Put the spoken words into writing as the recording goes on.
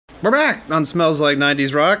We're back on Smells Like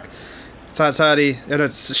 90s Rock. It's Hot Toddy, and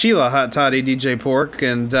it's Sheila, Hot Toddy, DJ P.O.R.C,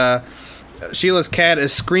 and Sheila's cat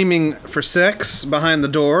is screaming for sex behind the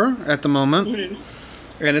door at the moment,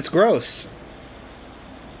 and it's gross.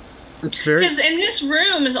 It's very... Because in this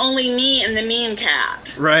room is only me and the mean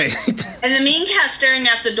cat. Right. And the mean cat's staring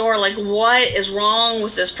at the door like, what is wrong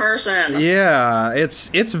with this person? Yeah, it's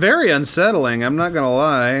very unsettling, I'm not gonna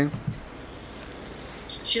lie.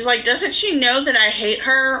 She's like, doesn't she know that I hate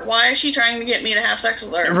her? Why is she trying to get me to have sex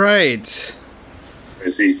with her? Right.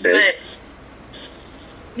 Is he fixed? But,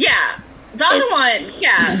 yeah. The other one,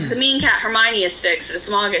 yeah, the mean cat, Hermione, is fixed. It's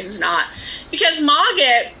Mogget who's not. Because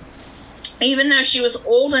Mogget, even though she was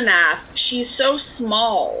old enough, she's so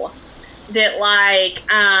small that, like,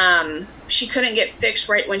 she couldn't get fixed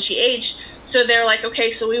right when she aged. So they're like,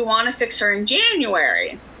 okay, so we want to fix her in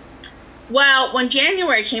January. Well, when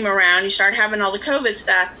January came around, you started having all the COVID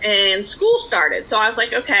stuff, and school started. So I was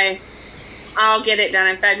like, okay, I'll get it done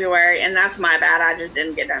in February, and that's my bad. I just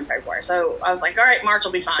didn't get done in February. So I was like, all right, March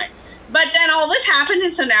will be fine. But then all this happened,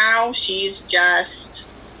 and so now she's just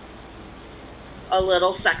a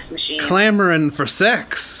little sex machine. Clamoring for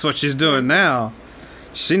sex is what she's doing now.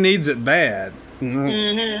 She needs it bad.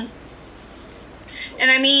 Mm-hmm. And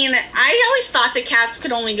I mean, I always thought that cats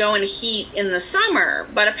could only go in heat in the summer,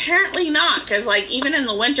 but apparently not, because, like, even in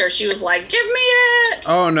the winter, she was like, give me it!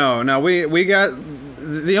 Oh, no, we got...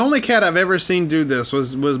 The only cat I've ever seen do this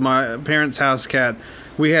was my parents' house cat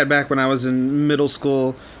we had back when I was in middle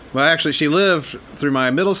school. Well, actually, she lived through my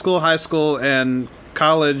middle school, high school, and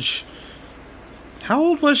college. How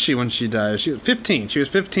old was she when she died? She was 15. She was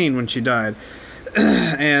 15 when she died.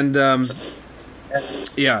 And,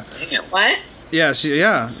 yeah. Damn. What? Yeah,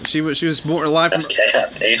 she was born alive from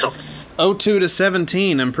cat. Damn. 02 to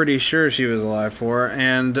 17. I'm pretty sure she was alive for,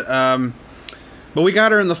 and but we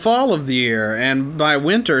got her in the fall of the year, and by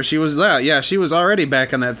winter she was out. Yeah, she was already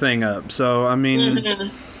backing that thing up. So I mean,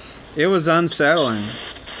 it was unsettling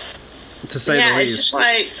to say the least. It's just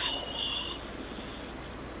like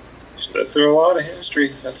She's lived through a lot of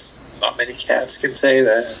history. That's not many cats can say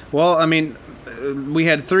that. Well, I mean, we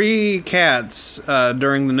had 3 cats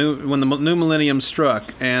during when the new millennium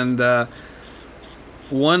struck, and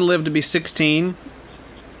one lived to be 16,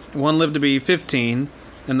 one lived to be 15,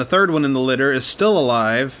 and the third one in the litter is still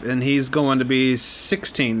alive, and he's going to be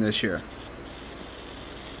 16 this year.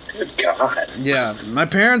 Good God. Yeah, my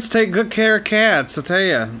parents take good care of cats, I'll tell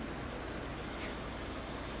you.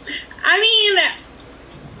 I mean,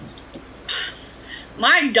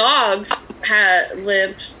 my dogs have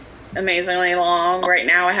lived amazingly long. Right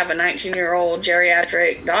now I have a 19-year-old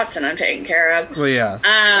geriatric Dachshund I'm taking care of. Well, yeah.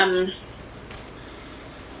 I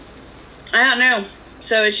don't know.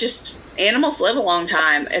 So it's just, animals live a long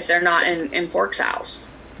time if they're not in P.O.R.C's house.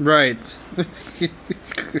 Right.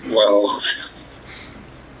 Well,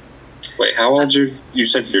 wait, how old you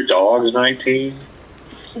said your dog's 19?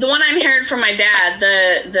 The one I inherited from my dad,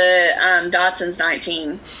 the Dachshund's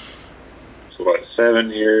 19. So what, 7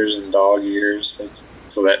 years in dog years?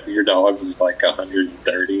 So that your dog was like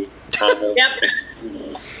 130, kind of? Yep.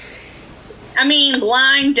 I mean,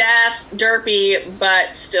 blind, deaf, derpy,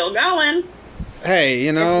 but still going. Hey,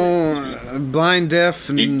 you know, blind, deaf,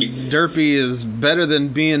 and derpy is better than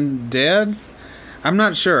being dead? I'm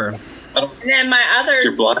not sure. And then my other... If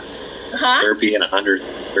you're blind, derpy, and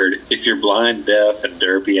 130. If you're blind, deaf, and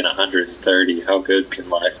derpy, and 130, how good can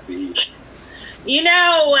life be? You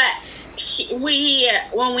know,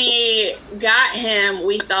 when we got him,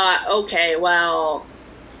 we thought, okay, well,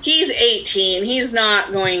 he's 18. He's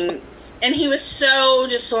not going... And he was so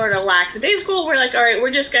just sort of lackadaisical. We're like, all right,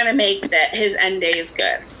 we're just going to make that his end day is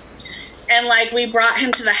good. And, like, we brought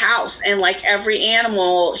him to the house. And, like, every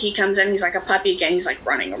animal, he comes in, he's like a puppy again. He's, like,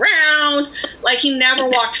 running around. Like, he never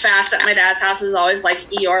walked fast at my dad's house. He's always, like,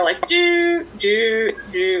 Eeyore, like, do, do,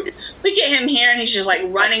 do. We get him here, and he's just, like,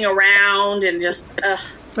 running around and just,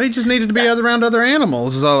 He just needed to be around other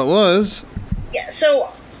animals is all it was. Yeah,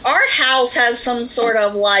 so our house has some sort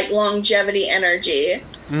of, like, longevity energy.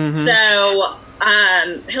 Mm-hmm. So,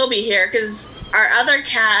 he'll be here because our other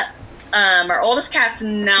cat, our oldest cat's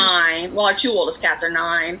 9. Well, our 2 oldest cats are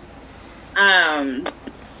 9.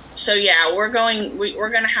 So yeah, we're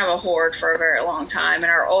gonna have a horde for a very long time, and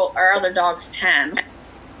our other dog's 10.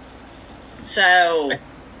 So.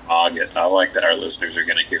 Mogget. I like that our listeners are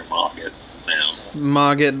gonna hear Mogget now.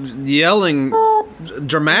 Mogget yelling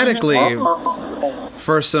dramatically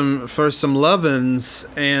for some lovin's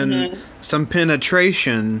and some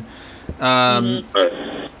penetration. But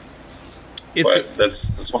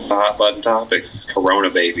that's one of the hot button topics. Corona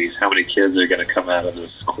babies. How many kids are going to come out of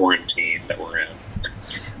this quarantine that we're in?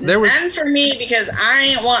 None for me because I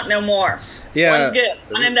ain't want no more. Yeah. One's good.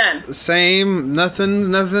 One and done. Same.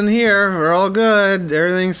 Nothing here. We're all good.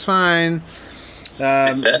 Everything's fine.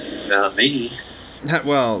 Not me.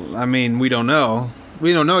 Well, I mean, we don't know.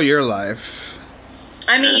 We don't know your life.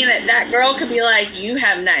 I mean, that girl could be like, you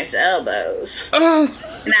have nice elbows. Oh.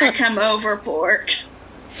 And I come over, Pork.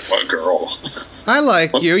 What girl? I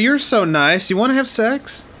like you. You're so nice. You want to have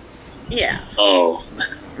sex? Yeah. Oh.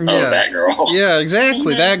 Yeah. Oh, that girl. Yeah,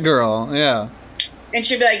 exactly. That girl. Yeah. And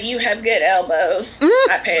she'd be like, you have good elbows.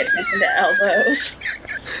 I pay attention to elbows.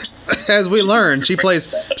 As we learned, she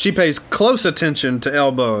pays close attention to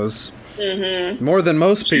elbows. Mm-hmm. More than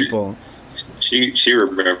most people. She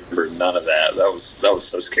remembered none of that. That was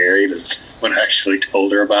so scary that when I actually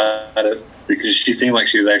told her about it, because she seemed like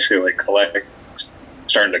she was actually like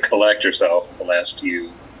starting to collect herself the last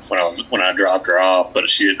few when I dropped her off, but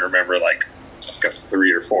she didn't remember like a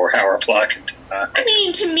 3 or 4 hour block of time. I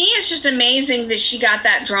mean, to me, it's just amazing that she got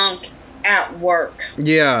that drunk at work.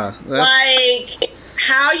 Yeah. Like,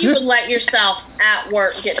 how you would let yourself at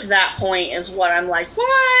work get to that point is what I'm like,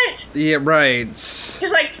 what? Yeah, right.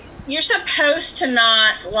 Because, like, you're supposed to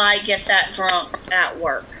not, like, get that drunk at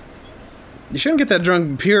work. You shouldn't get that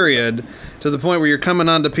drunk, period, to the point where you're coming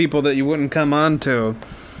on to people that you wouldn't come on to.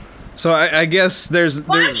 So I guess there's...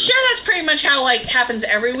 Well, I'm sure that's pretty much how, like, happens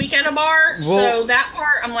every week at a bar. Well, so that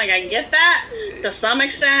part, I'm like, I get that to some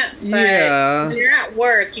extent. But yeah. when you're at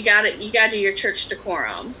work, you gotta do your church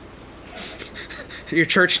decorum. Your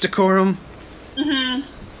church decorum? Mm-hmm.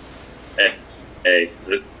 Hey.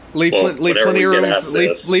 Leave plenty of room.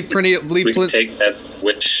 Leave plenty. We can take that.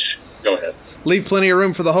 Go ahead. Leave plenty of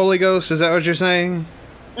room for the Holy Ghost. Is that what you're saying?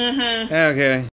 Mm-hmm. Okay.